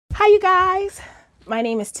Hi you guys, my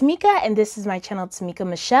name is Tamika and this is my channel Tamika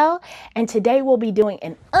Michelle, and today we'll be doing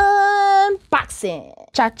an unboxing.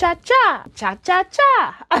 Cha cha cha, cha cha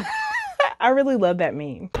cha. I really love that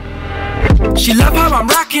meme. She love how I'm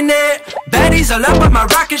rocking it. Baddies all up on my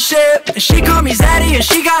rocket ship. And she call me Zaddy and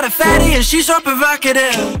she got a fatty and she's so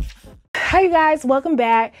provocative. Hi you guys, welcome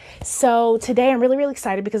back. So today I'm really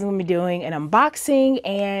excited because I'm gonna be doing an unboxing,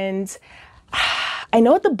 and I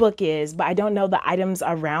know what the book is, but I don't know the items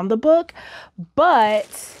around the book. But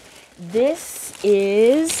this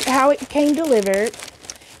is how it came delivered.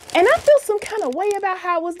 And I feel some kind of way about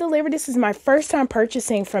how it was delivered. This is my first time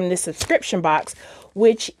purchasing from this subscription box,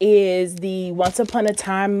 which is the Once Upon a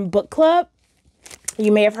Time book club.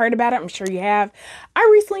 You may have heard about it. I'm sure you have. I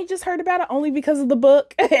recently just heard about it only because of the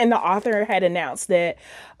book, and the author had announced that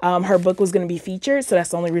her book was going to be featured. So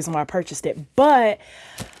that's the only reason why I purchased it. But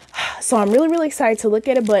so I'm really excited to look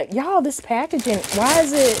at it. But y'all, this packaging, why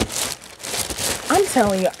is it? I'm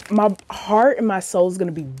telling you, my heart and my soul is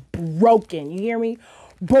going to be broken. You hear me?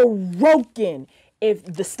 Broken if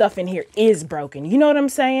the stuff in here is broken. You know what I'm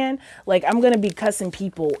saying? Like, I'm going to be cussing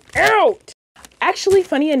people out. Actually,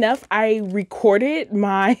 funny enough, I recorded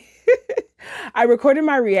my I recorded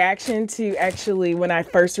my reaction to actually when I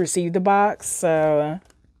first received the box. So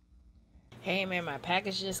hey man, my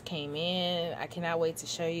package just came in. I cannot wait to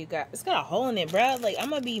show you guys. It's got a hole in it, bro. Like, I'm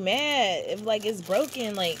gonna be mad if like it's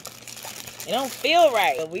broken. Like, it don't feel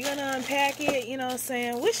right. But we're gonna unpack it, you know what I'm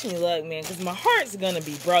saying? Wish me luck, man, because my heart's gonna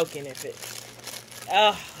be broken if it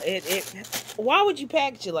why would you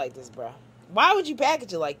package it like this, bro? Why would you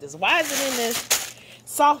package it like this? Why is it in this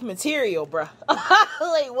soft material, bro?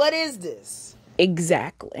 Like, what is this?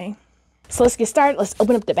 Exactly. So let's get started. Let's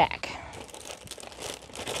open up the back.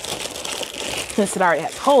 Since it already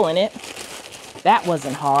has a hole in it, that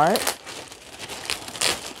wasn't hard.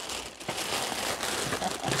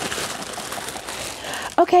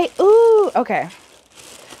 Okay, ooh, okay.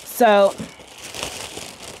 So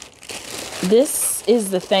this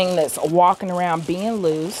is the thing that's walking around being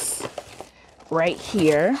loose right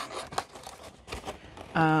here.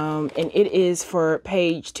 And it is for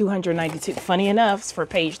page 292. Funny enough, it's for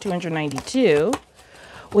page 292,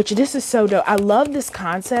 which this is so dope. I love this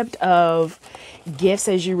concept of gifts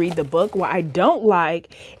as you read the book. What I don't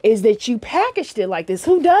like is that you packaged it like this.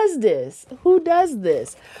 Who does this? Who does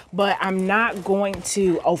this? But I'm not going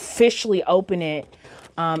to officially open it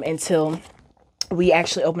until we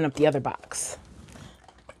actually open up the other box.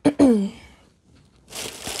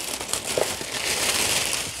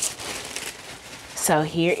 So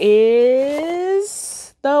here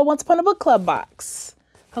is the Once Upon a Book Club box.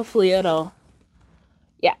 Hopefully it'll,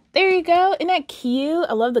 yeah, there you go. Isn't that cute?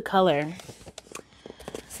 I love the color.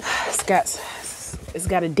 It's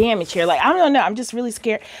got a damage here. Like, I don't know. I'm just really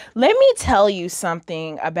scared. Let me tell you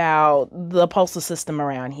something about the postal system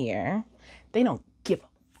around here. They don't give a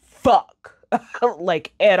fuck,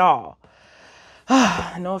 like, at all.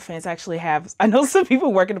 No offense. I know some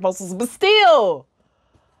people work in the postal system, but still,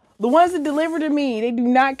 the ones that deliver to me, they do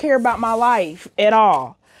not care about my life at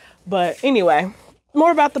all. But anyway,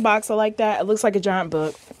 more about the box. I like that. It looks like a giant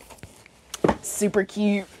book. Super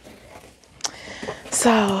cute.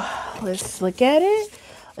 So let's look at it.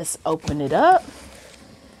 Let's open it up.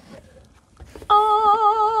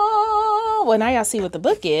 Oh, well, now y'all see what the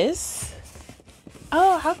book is.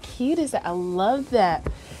 Oh, how cute is that? I love that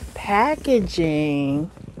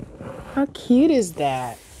packaging. How cute is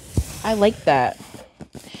that? I like that.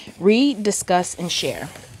 Read, discuss, and share.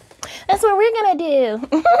 That's what we're gonna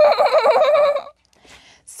do.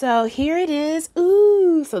 So here it is.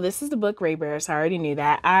 Ooh, so this is the book Ray Bears. I already knew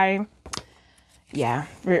that. I'll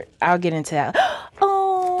get into that.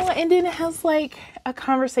 Oh, and then it has like a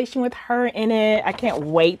conversation with her in it. I can't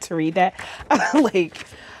wait to read that.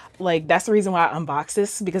 like that's the reason why I unboxed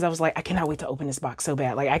this, because I was like, I cannot wait to open this box so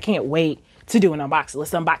bad. Like, I can't wait to do an unboxing.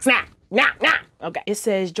 Let's unbox now. Okay. It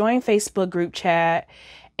says join Facebook group chat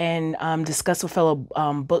and discuss with fellow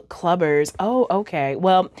book clubbers. Oh, okay.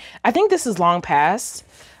 Well, I think this is long past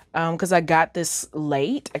because I got this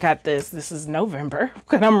late. This is November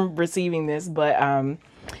when I'm receiving this, but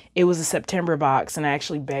it was a September box, and I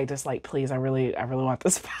actually begged us, like, please, I really want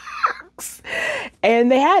this box.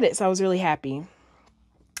 And they had it, so I was really happy.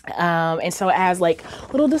 And so it has like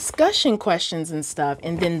little discussion questions and stuff.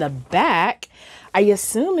 And then the back, I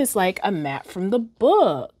assume, is like a map from the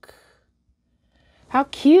book. How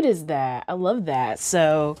cute is that? I love that.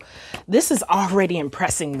 So this is already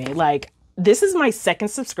impressing me. Like, this is my second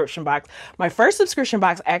subscription box. My first subscription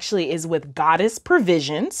box actually is with Goddess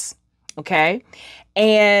Provisions. Okay.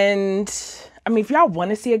 And I mean, if y'all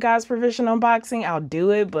want to see a Goddess Provision unboxing, I'll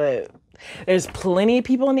do it. But There's plenty of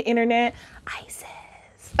people on the internet, ISIS,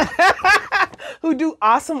 who do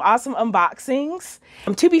awesome unboxings.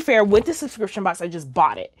 To be fair, with the subscription box, I just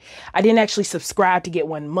bought it. I didn't actually subscribe to get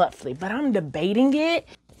one monthly, but I'm debating it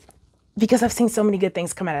because I've seen so many good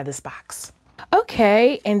things come out of this box.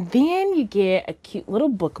 Okay, and then you get a cute little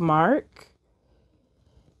bookmark.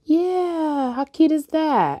 Yeah, how cute is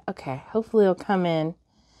that? Okay, hopefully it'll come in.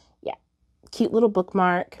 Yeah, cute little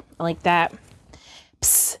bookmark. I like that.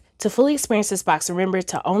 Psst. To fully experience this box, remember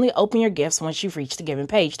to only open your gifts once you've reached the given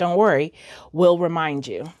page. Don't worry, we'll remind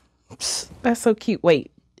you. Psst, that's so cute.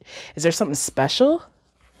 Wait, is there something special?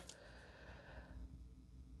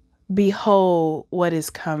 Behold what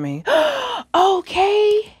is coming.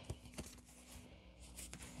 Okay.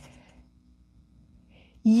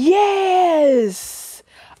 Yes.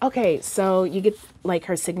 Okay, so you get like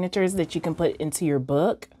her signatures that you can put into your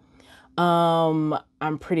book.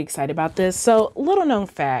 I'm pretty excited about this. So, little known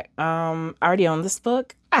fact, I already own this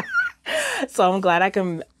book. So I'm glad I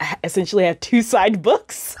can essentially have two side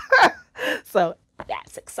books. So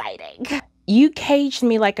that's exciting. You caged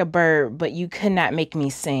me like a bird, but you could not make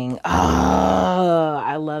me sing. Oh,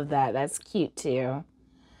 I love that. That's cute too.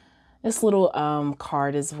 This little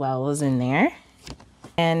card as well is in there.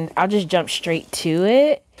 And I'll just jump straight to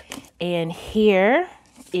it. And here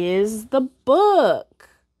is the book.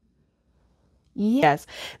 Yes,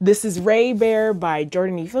 this is Ray Bear by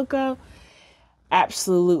Jordan E. Fuqua.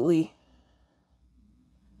 Absolutely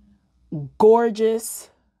gorgeous,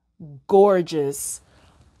 gorgeous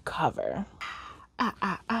cover.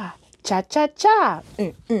 Cha-cha-cha.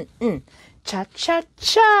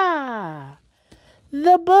 Cha-cha-cha.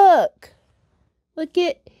 The book. Look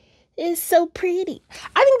at, it's so pretty.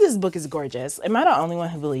 I think this book is gorgeous. Am I the only one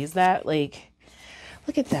who believes that? Like,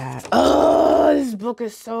 look at that. Oh, this book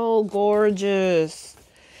is so gorgeous.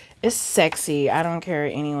 It's sexy. I don't care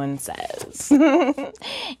what anyone says.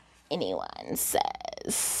 Anyone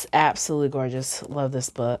says. Absolutely gorgeous. Love this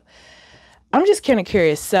book. I'm just kind of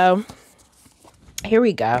curious. So here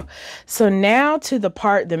we go. So now to the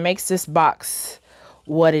part that makes this box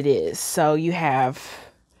what it is. So you have,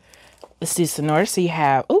 let's do some order. So you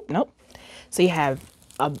have, oh, nope. So you have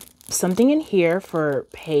something in here for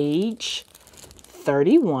page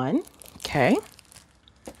 31. Okay.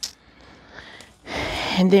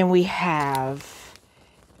 And then we have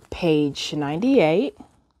page 98.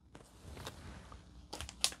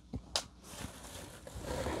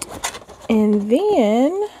 And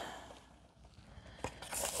then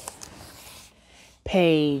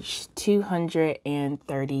page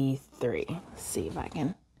 233. Let's see if I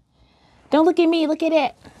can. Don't look at me, look at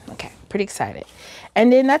it. Okay, pretty excited.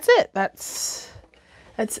 And then that's it. That's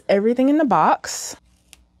everything in the box.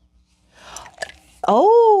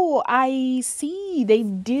 Oh, I see. They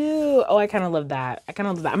do. Oh, I kind of love that. I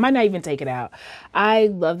might not even take it out. I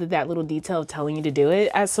love that little detail of telling you to do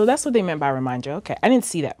it. So that's what they meant by remind you. Okay, I didn't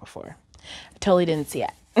see that before. I totally didn't see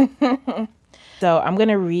it. So I'm going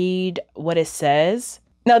to read what it says.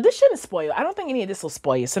 No, this shouldn't spoil you. I don't think any of this will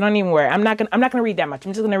spoil you. So don't even worry. I'm not going to read that much.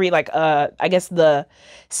 I'm just going to read like, I guess the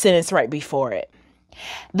sentence right before it.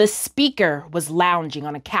 The speaker was lounging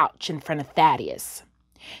on a couch in front of Thaddeus.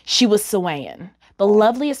 She was Sawayan, the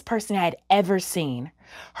loveliest person I had ever seen.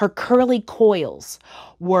 Her curly coils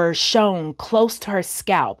were shown close to her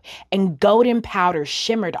scalp, and golden powder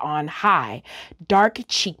shimmered on high, dark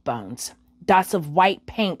cheekbones. Dots of white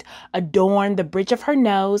paint adorned the bridge of her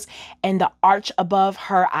nose and the arch above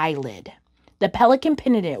her eyelid. The pelican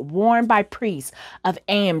pendant worn by priests of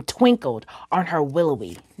Am twinkled on her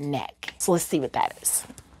willowy neck. So let's see what that is.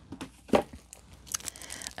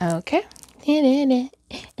 Okay.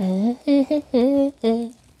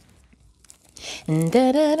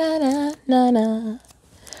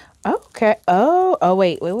 Okay. Oh,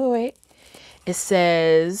 wait. It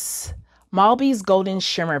says Malby's Golden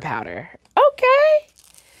Shimmer Powder. Okay.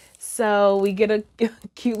 So we get a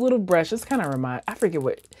cute little brush. This kind of I forget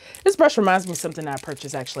what, this brush reminds me of something I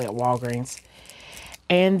purchased actually at Walgreens.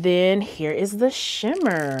 And then here is the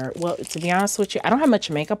shimmer. Well, to be honest with you, I don't have much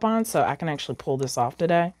makeup on, so I can actually pull this off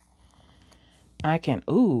today. I can,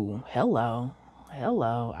 ooh, hello.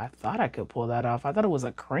 I thought I could pull that off. I thought it was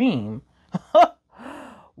a cream.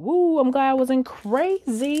 Woo, I'm glad I wasn't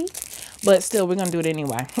crazy. But still, we're going to do it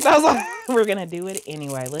anyway. We're going to do it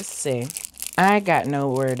anyway. Let's see. I got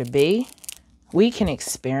nowhere to be. We can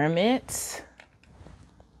experiment.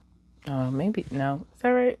 Oh, maybe, no. Is that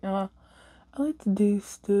right? I like to do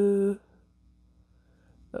stuff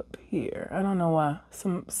up here. I don't know why. So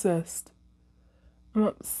I'm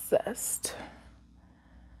obsessed.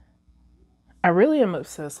 I really am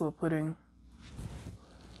obsessed with putting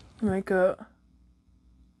makeup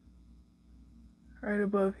right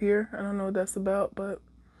above here. I don't know what that's about, but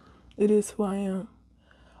it is who I am.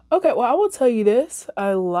 Okay, well, I will tell you this.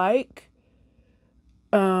 I like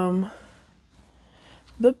the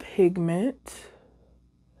pigment.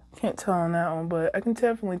 Can't tell on that one, but I can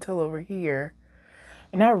definitely tell over here.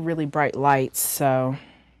 And I have really bright lights, so.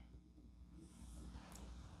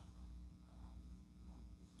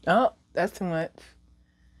 Oh, that's too much.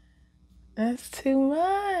 That's too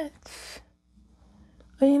much.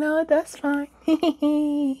 But you know what? That's fine.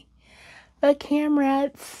 The camera,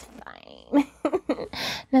 it's fine.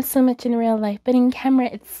 Not so much in real life, but in camera,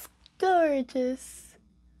 it's gorgeous.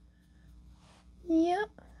 Yep.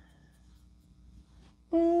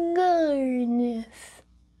 Gorgeous.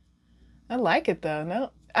 I like it though.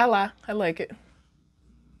 No, I lie. I like it.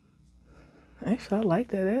 Actually, I like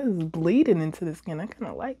that. That is bleeding into the skin. I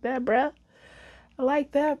kind of like that, bruh. I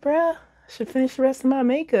like that, bruh. I should finish the rest of my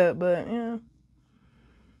makeup, but yeah.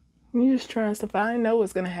 You're just trying stuff. I didn't know it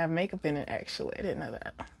was going to have makeup in it, actually. I didn't know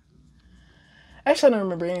that. Actually, I don't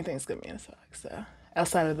remember anything's going to be in the stalk, so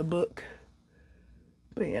outside of the book.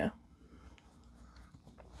 But yeah.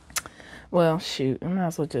 Well, shoot. I might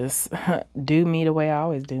as well just do me the way I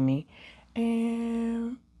always do me.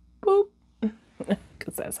 And boop.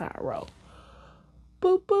 Because that's how I roll.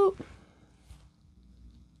 Boop, boop.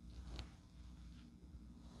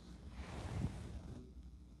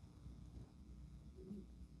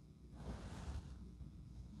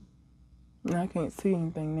 I can't see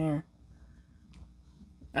anything there.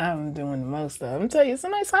 I'm doing the most of it. I'm telling you, it's a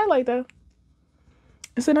nice highlight, though.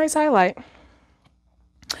 It's a nice highlight.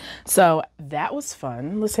 So that was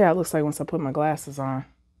fun. Let's see how it looks like once I put my glasses on.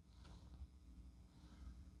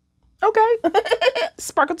 Okay.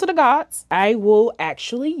 Sparkle to the gods. I will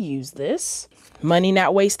actually use this. Money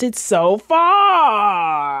not wasted so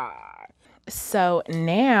far. So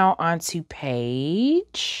now onto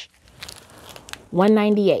page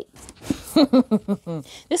 198.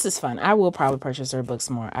 This is fun. I will probably purchase their books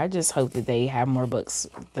more. I just hope that they have more books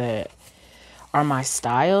that are my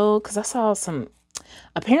style. Because I saw some...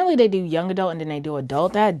 Apparently they do young adult and then they do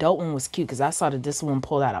adult. That adult one was cute because I saw that this one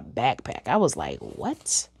pulled out a backpack. I was like,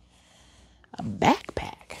 what? A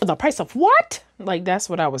backpack? The price of what? Like, that's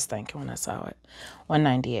what I was thinking when I saw it.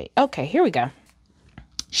 198. Okay, here we go.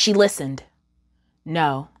 She listened.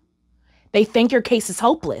 No. They think your case is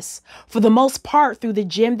hopeless, for the most part through the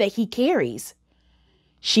gem that he carries.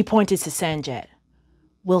 She pointed to Sanjit.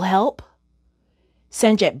 Will help?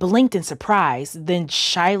 Sanjit blinked in surprise, then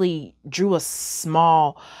shyly drew a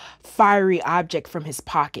small, fiery object from his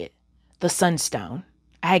pocket. The sunstone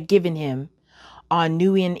I had given him on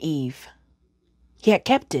New Year's Eve. He had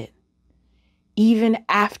kept it, even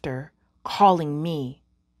after calling me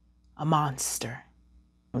a monster.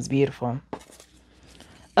 It was beautiful.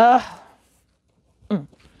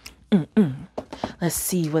 Let's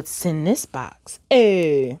see what's in this box.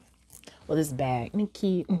 Hey. Well, this bag.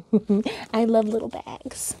 Cute. I love little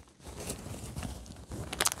bags.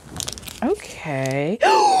 Okay.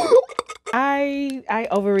 I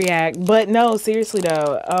overreact, but no, seriously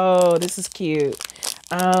though. Oh, this is cute.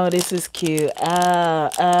 Oh, this is cute.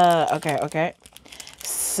 Okay.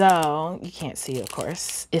 So, you can't see, of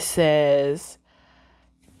course. It says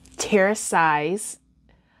Terra size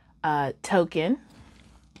token.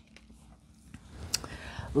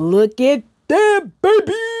 Look at that,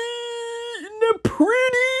 baby! Isn't that pretty?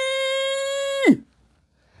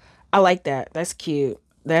 I like that. That's cute.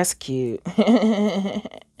 That's cute.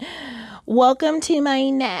 Welcome to my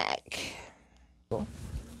neck.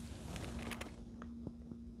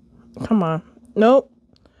 Come on. Nope.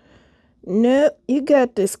 Nope. You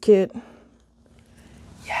got this, kid.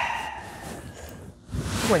 Yes.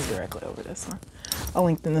 Going directly over this one. I'll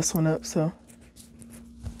lengthen this one up so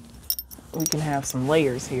we can have some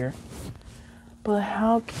layers here. But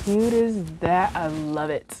how cute is that? I love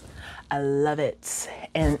it. I love it.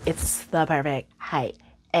 And it's the perfect height.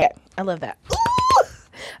 I love that. Ooh!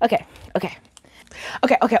 Okay.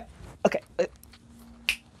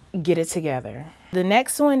 Get it together. The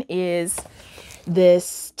next one is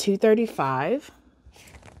this 235.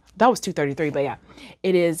 That was 233, but yeah.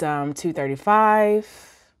 It is 235.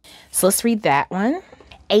 So let's read that one.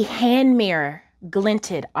 A hand mirror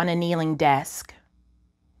glinted on a kneeling desk,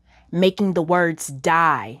 making the words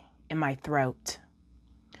die in my throat.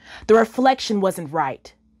 The reflection wasn't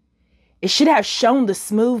right. It should have shown the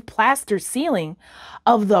smooth plaster ceiling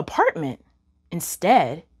of the apartment.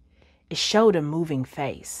 Instead, it showed a moving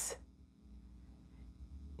face.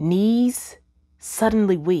 Knees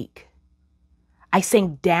suddenly weak. I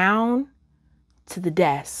sank down to the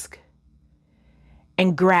desk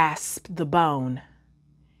and grasped the bone-handled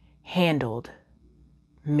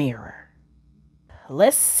mirror.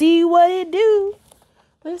 Let's see what it do.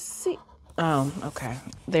 Let's see. Oh, okay.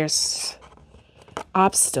 There's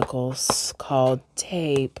obstacles called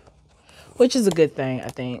tape, which is a good thing, I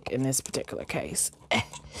think, in this particular case.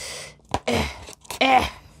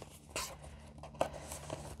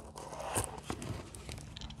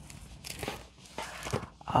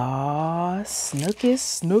 Aw, snook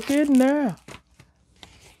it now.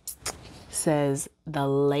 Says the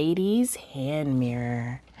lady's hand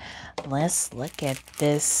mirror. Let's look at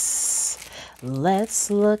this. Let's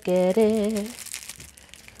look at it.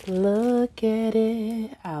 Look at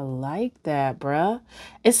it. I like that, bruh.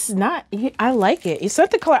 It's not, I like it. It's not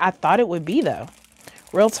the color I thought it would be, though.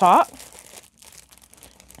 Real talk. For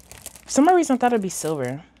some reason, I thought it'd be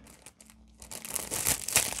silver.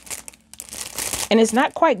 And it's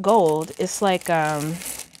not quite gold. It's like, and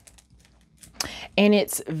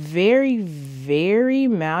it's very, very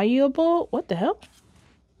malleable. What the hell?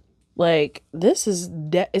 Like, this is,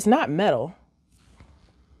 it's not metal.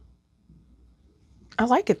 I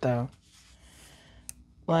like it, though.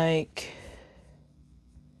 Like,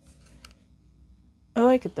 I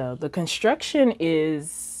like it, though. The construction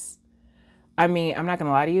is, I mean, I'm not going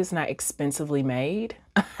to lie to you. It's not expensively made.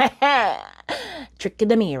 Trick of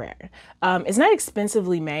the mirror. It's not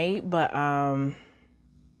expensively made, but I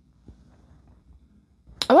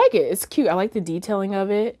like it. It's cute. I like the detailing of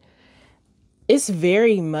it. It's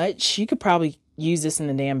very much, you could probably use this in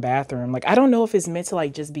the damn bathroom. Like, I don't know if it's meant to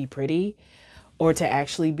like just be pretty or to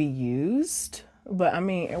actually be used, but I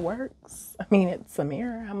mean, it works. I mean, it's a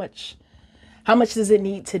mirror. How much does it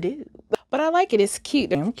need to do? But I like it. It's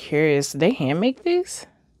cute. I'm curious. Did they hand make these?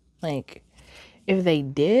 Like, if they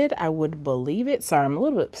did, I would believe it. Sorry, I'm a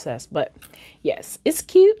little bit obsessed, but yes, it's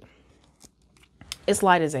cute. It's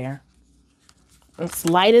light as air. It's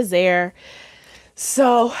light as air.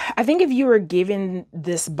 So I think if you were giving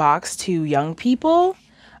this box to young people,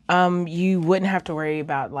 you wouldn't have to worry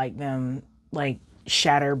about like them like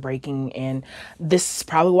shatter breaking. And this is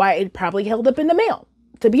probably why it probably held up in the mail.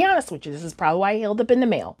 To be honest with you, this is probably why it held up in the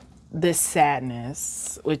mail. This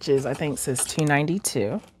sadness, which is, I think says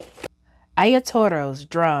 $2.92. Ayatoro's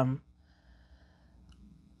drum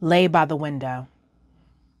lay by the window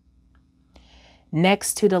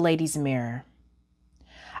next to the lady's mirror.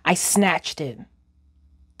 I snatched it,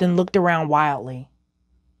 then looked around wildly.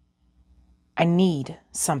 I need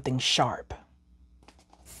something sharp.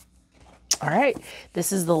 All right,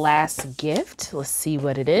 this is the last gift. Let's see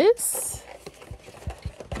what it is.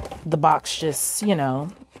 The box just, you know,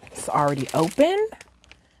 it's already open.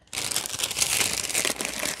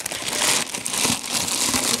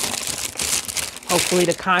 Hopefully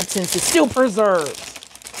the contents is still preserved.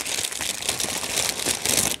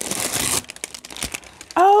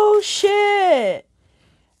 Oh shit.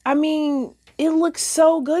 I mean, it looks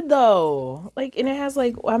so good though. Like, and it has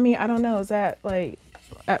like, I mean, I don't know. Is that like,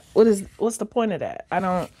 what's the point of that? I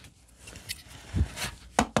don't.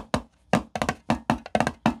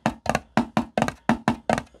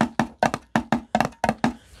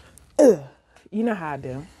 Ugh. You know how I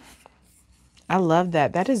do. I love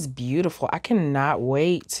that. That is beautiful. I cannot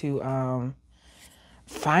wait to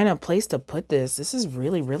find a place to put this. This is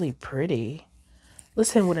really, really pretty.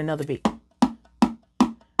 Let's hit with another beat.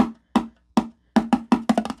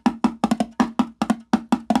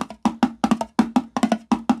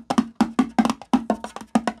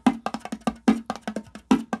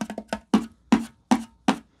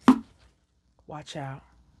 Watch out.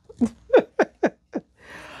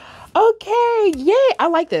 Okay, yay. I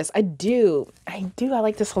like this. I do. I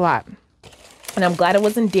like this a lot. And I'm glad it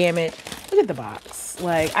wasn't damaged. Look at the box.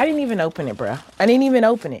 Like, I didn't even open it, bro. I didn't even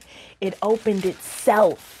open it. It opened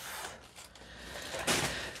itself.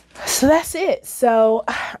 So that's it. So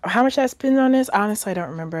how much I spent on this? Honestly, I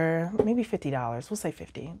don't remember. Maybe $50. We'll say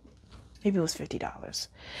 50. Maybe it was $50.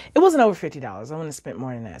 It wasn't over $50. I wouldn't have spent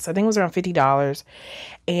more than that. So I think it was around $50.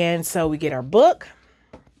 And so we get our book.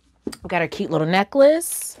 We got our cute little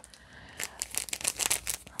necklace.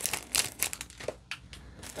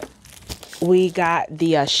 We got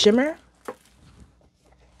the shimmer.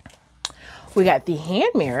 We got the hand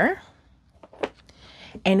mirror.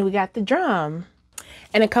 And we got the drum.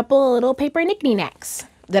 And a couple of little paper knick-knacks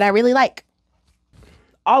that I really like.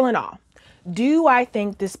 All in all, do I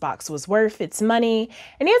think this box was worth its money?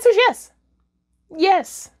 And the answer is yes.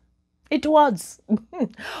 Yes, it was.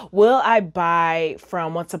 Will I buy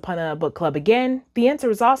from Once Upon a Book Club again? The answer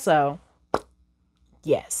is also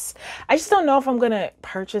yes. I just don't know if I'm going to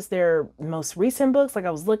purchase their most recent books. Like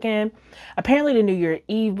I was looking, apparently the New Year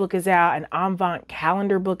Eve book is out, an Avant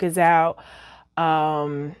calendar book is out.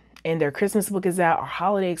 and their Christmas book is out, or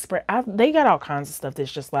Holiday Express. They got all kinds of stuff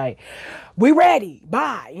that's just like, we ready,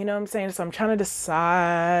 bye. You know what I'm saying? So I'm trying to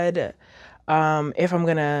decide if I'm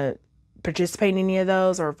gonna participate in any of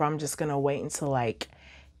those, or if I'm just gonna wait until like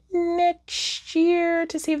next year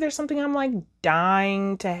to see if there's something I'm like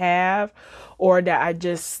dying to have, or that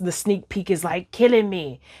the sneak peek is like killing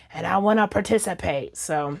me and I want to participate.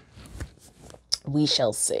 So we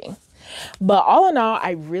shall see. But all in all,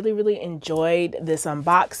 I really, really enjoyed this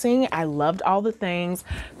unboxing. I loved all the things.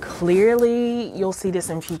 Clearly, you'll see this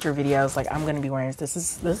in future videos. Like, I'm gonna be wearing this.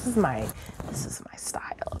 This is my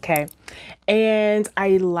style, okay? And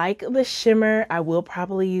I like the shimmer. I will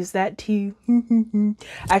probably use that too.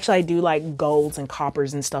 Actually, I do like golds and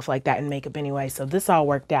coppers and stuff like that in makeup anyway. So this all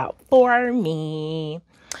worked out for me.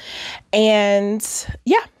 And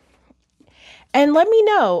yeah. And let me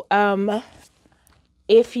know.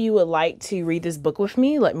 If you would like to read this book with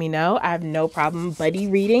me, let me know. I have no problem buddy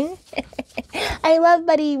reading. I love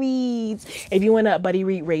buddy reads. If you want to buddy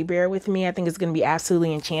read Ray Bear with me, I think it's going to be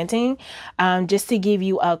absolutely enchanting. Just to give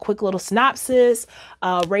you a quick little synopsis,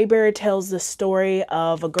 Ray Bear tells the story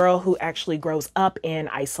of a girl who actually grows up in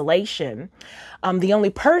isolation. The only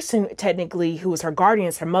person technically who is her guardian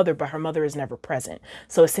is her mother, but her mother is never present.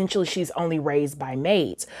 So essentially she's only raised by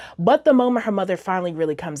maids. But the moment her mother finally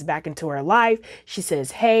really comes back into her life, she says,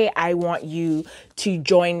 hey, I want you to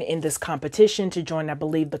join in this competition, to join, I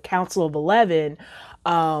believe, the Council of 11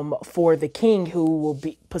 for the king, who will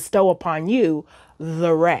bestow upon you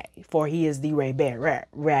the Ray, for he is the Ray Bear,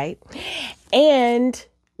 right? And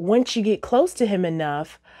once you get close to him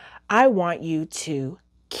enough, I want you to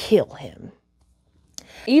kill him.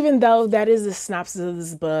 Even though that is the synopsis of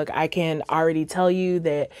this book, I can already tell you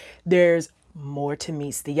that there's more to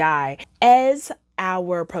meets the eye, as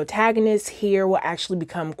our protagonist here will actually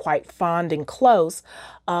become quite fond and close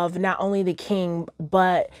of not only the king,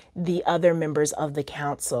 but the other members of the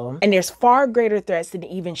council. And there's far greater threats than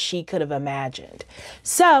even she could have imagined.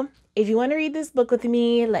 So if you want to read this book with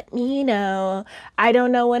me, let me know. I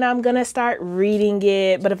don't know when I'm going to start reading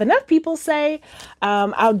it, but if enough people say,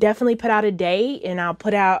 I'll definitely put out a date, and I'll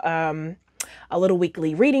put out a little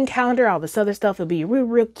weekly reading calendar. All this other stuff will be real,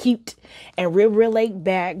 real cute and real, real laid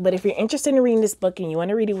back. But if you're interested in reading this book and you want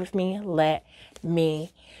to read it with me, let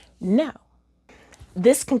me know.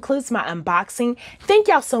 This concludes my unboxing. Thank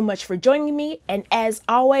y'all so much for joining me. And as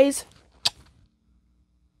always,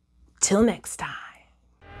 till next time.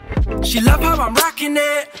 She love how I'm rocking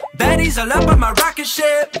it. Baddies all up on my rocket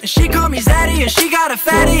ship. And she call me Zaddy, and she got a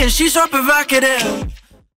fatty, and she's so provocative.